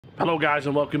Hello guys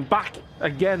and welcome back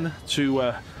again to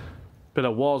a bit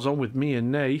of Warzone with me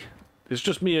and Nay. It's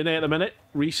just me and Nay at the minute.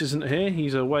 Reese isn't here,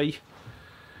 he's away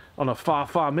on a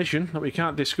far mission that we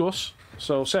can't discuss.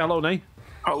 So say hello, Nay.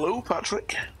 Hello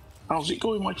Patrick, how's it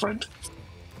going my friend?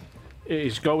 It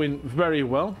is going very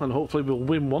well and hopefully we'll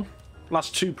win one.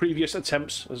 Last two previous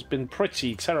attempts has been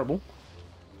pretty terrible.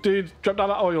 Dude, drop down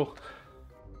that oil.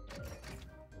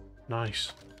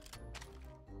 Nice.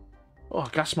 Oh,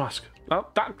 gas mask.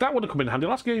 That would have come in handy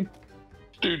last game.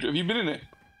 Dude, have you been in it?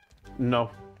 No.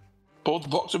 Both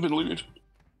boxes have been looted.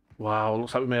 Wow,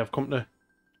 looks like we may have company.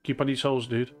 Keep on your toes,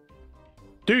 dude.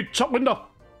 Dude, top window!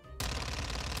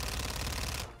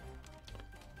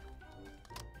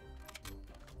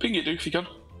 Ping it, dude, if you can.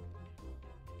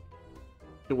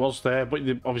 It was there, but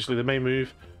obviously they may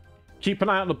move. Keep an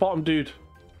eye on the bottom, dude.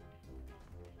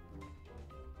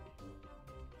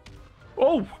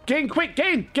 Oh, gain quick,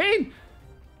 gain!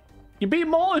 You're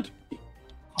being mauled.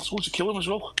 I supposed to kill him as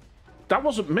well. That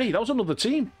wasn't me, that was another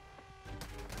team.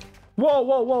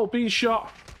 Whoa, being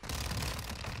shot.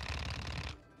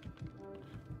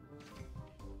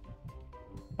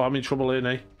 Oh, I'm in trouble here,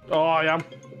 Nay. Oh, I am.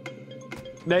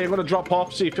 Nay, I'm going to drop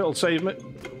off, see if it'll save me.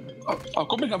 I'm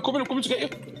coming to get you.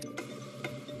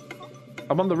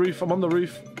 I'm on the roof.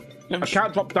 Yeah, I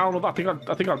can't drop down. I think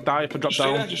I'll die if I drop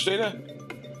down. Just stay there.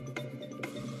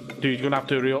 Dude, you're gonna have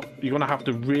to hurry up. You're gonna have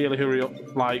to really hurry up.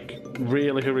 Like,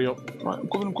 really hurry up. Right, I'm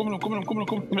coming. I'm on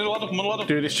the ladder.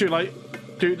 Dude, it's too late.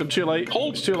 Dude, I'm too late.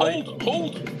 It's too late.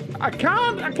 Hold. I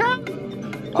can't. I'm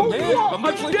here. I'm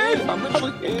dead.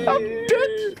 I'm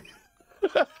dead.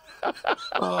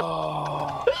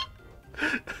 Oh.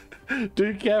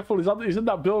 Dude, careful. He's in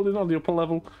that building on the upper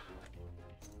level.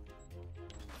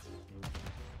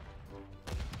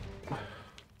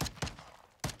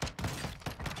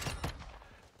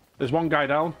 There's one guy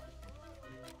down.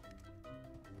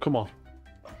 Come on.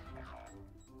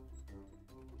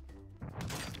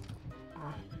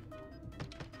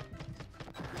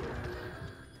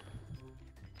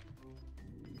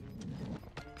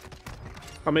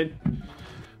 I'm in.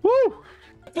 Woo!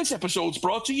 This episode's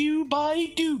brought to you by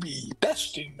Dubby,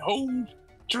 best in home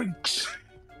drinks.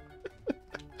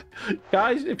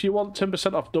 Guys, if you want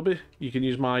 10% off Dubby, you can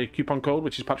use my coupon code,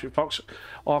 which is ParavoX,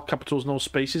 all capitals, no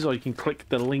spaces, or you can click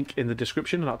the link in the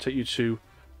description and that'll take you to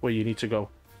where you need to go.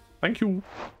 Thank you.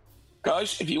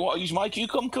 Guys, if you want to use my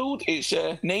coupon code, it's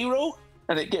NERO,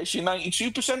 and it gets you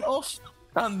 92% off.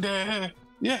 And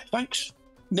yeah, thanks.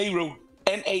 NERO,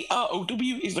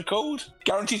 NAROW is the code.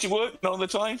 Guaranteed to work, none of the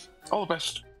time. All the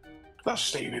best. That's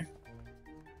staying.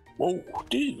 Whoa,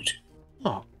 dude.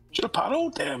 Oh. Should have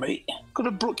paddled there, mate. Could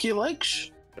have broke your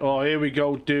legs. Oh, here we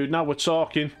go, dude. Now we're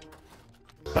talking.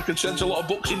 I can sense a lot of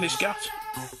books in this gaff.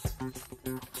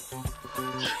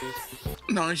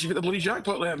 Nice, you've hit the bloody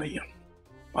jackpot there, mate.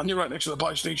 And you're right next to the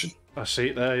buy station. I see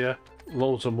it there, yeah.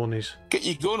 Loads of monies. Get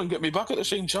your gun and get me back at the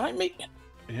same time, mate.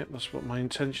 Yep, that's what my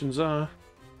intentions are.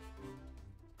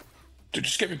 Dude,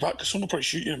 just get me back, because someone will probably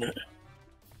shoot you in a minute.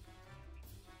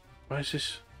 Where is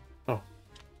this? Oh,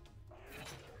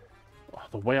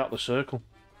 the way out the circle.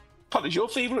 Pat, is your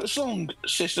favourite song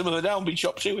System of a Down by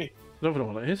Chop Suey? I don't know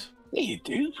what it is. Yeah, you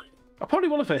do. I probably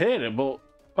want to hear it, but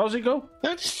how does it go?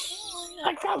 I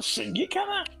can't sing it, can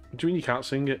I? What do you mean you can't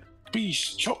sing it?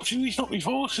 Beast, Chop Suey's not my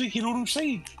voice, you know what I'm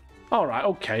saying? All right,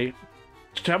 okay.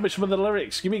 Tell me some of the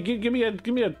lyrics. Give me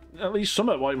at least some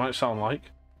of what it might sound like.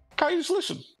 Can't you just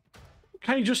listen?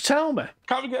 Can't you just tell me?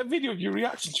 Can't we get a video of you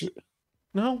reacting to it?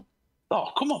 No.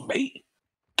 Oh, come on, mate.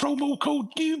 Promo code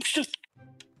Dubes, just...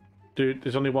 Dude,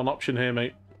 there's only one option here,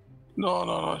 mate.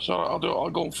 No, it's alright, I'll do it, I'll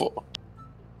go on foot.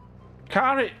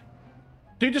 Car it!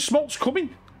 Dude, the smoke's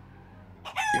coming!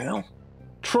 Yeah.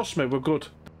 Trust me, we're good.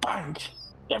 Bang!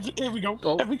 Here we go,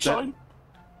 Oh, every time.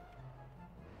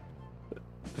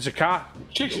 There's a car.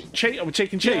 Chase it. Are we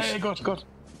taking chase? Yeah, God.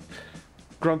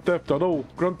 Grand Theft Auto.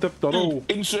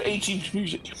 Insert 18's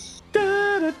music.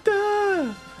 Da da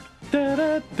da da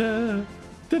da da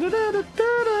da da da da.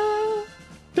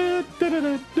 I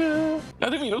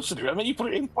didn't mean us to do it, I mean you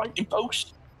put it in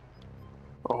post.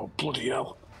 Oh, bloody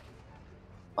hell.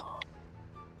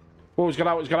 Oh, he's got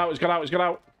out. Let's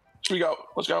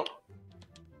go.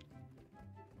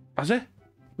 Has he?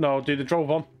 No, dude, they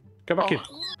drove on. Get back in.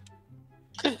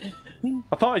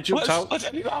 I thought he jumped out. Let's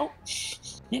edit out.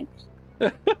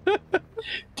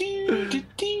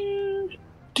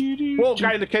 Whoa,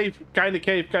 guy in the cave.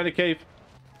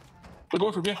 We're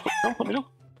going from here. No, let me know.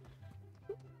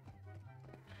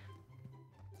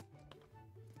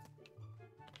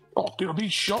 Oh, dude, I'm being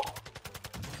shot.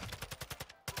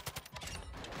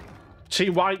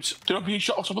 Team wipes. Dude, I'm being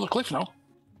shot off top of the cliff now.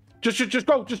 Just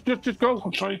go. Just go.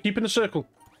 I'm trying. Keep in the circle.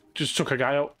 Just took a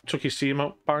guy out. Took his team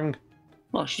out. Bang.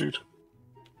 Nice, dude.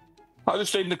 I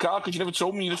just stayed in the car because you never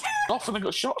told me you just off and I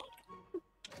got shot.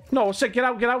 No, I said get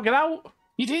out.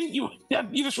 You didn't. You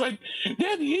just went,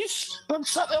 there he is. I'm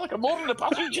sat there like a moron in the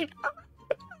passenger.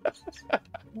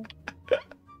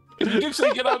 If you did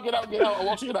say get out, I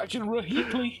watched it in action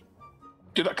repeatedly.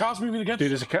 Dude, that car's moving again. Dude,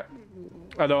 there's a cat.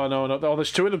 I know. Oh,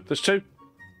 there's two of them. There's two.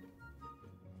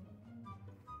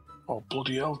 Oh,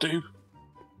 bloody hell, dude.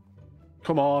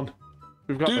 Come on.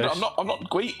 We've got Dude, this. I'm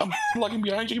not, wait, I'm lagging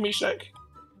behind you, give me a sec.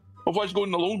 Otherwise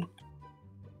going alone.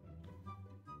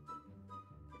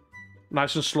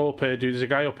 Nice and slow up here, dude. There's a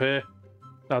guy up here.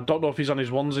 I don't know if he's on his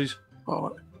onesies.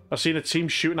 Alright. I've seen a team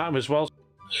shooting at him as well.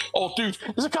 Oh, dude,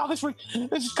 there's a car this way.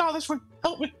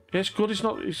 Help me. Yeah, it's good. It's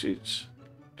not. It's.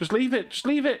 Just leave it.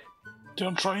 Dude,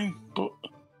 I'm trying, but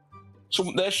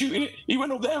someone they're shooting it. He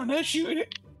went up there and they're shooting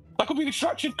it. That could be a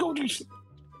distraction. Go, dude.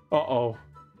 Uh-oh.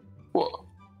 What?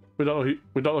 We don't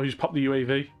know who's popped the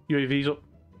UAV. UAV's up.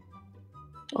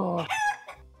 Oh.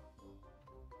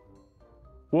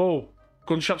 Whoa.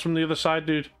 Gunshots from the other side,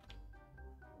 dude.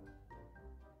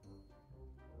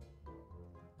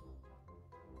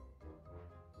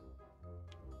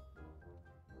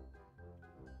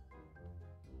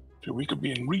 Dude, we could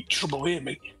be in real trouble here,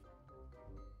 mate.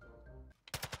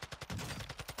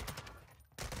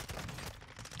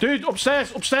 Dude,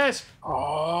 upstairs.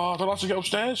 Oh, don't have to get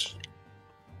upstairs.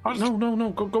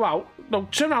 No. Go out. No,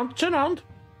 turn around.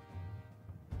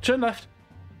 Turn left.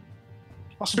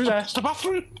 That's the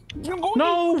bathroom.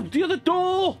 No, the other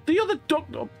door.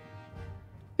 No.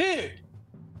 Here.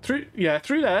 Through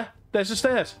there. There's the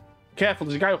stairs. Careful,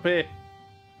 there's a guy up here.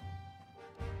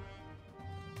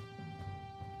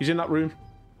 He's in that room.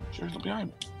 Sure, he's not behind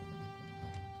me.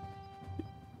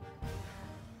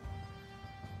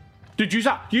 Dude, use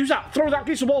that. Throw that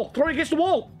against the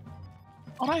wall.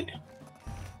 All right.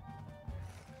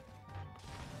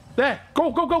 There.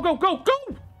 Go.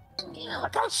 I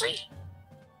can't see.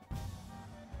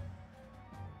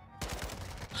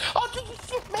 Oh, dude, you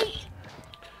shit, mate.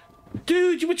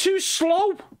 Dude, you were too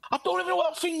slow. I don't even know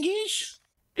what that thing is.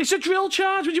 It's a drill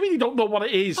charge. What do you mean you don't know what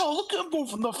it is? Oh, look at them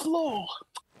both on the floor.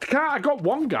 I got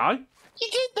one guy. You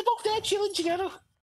did. They're both there chilling together.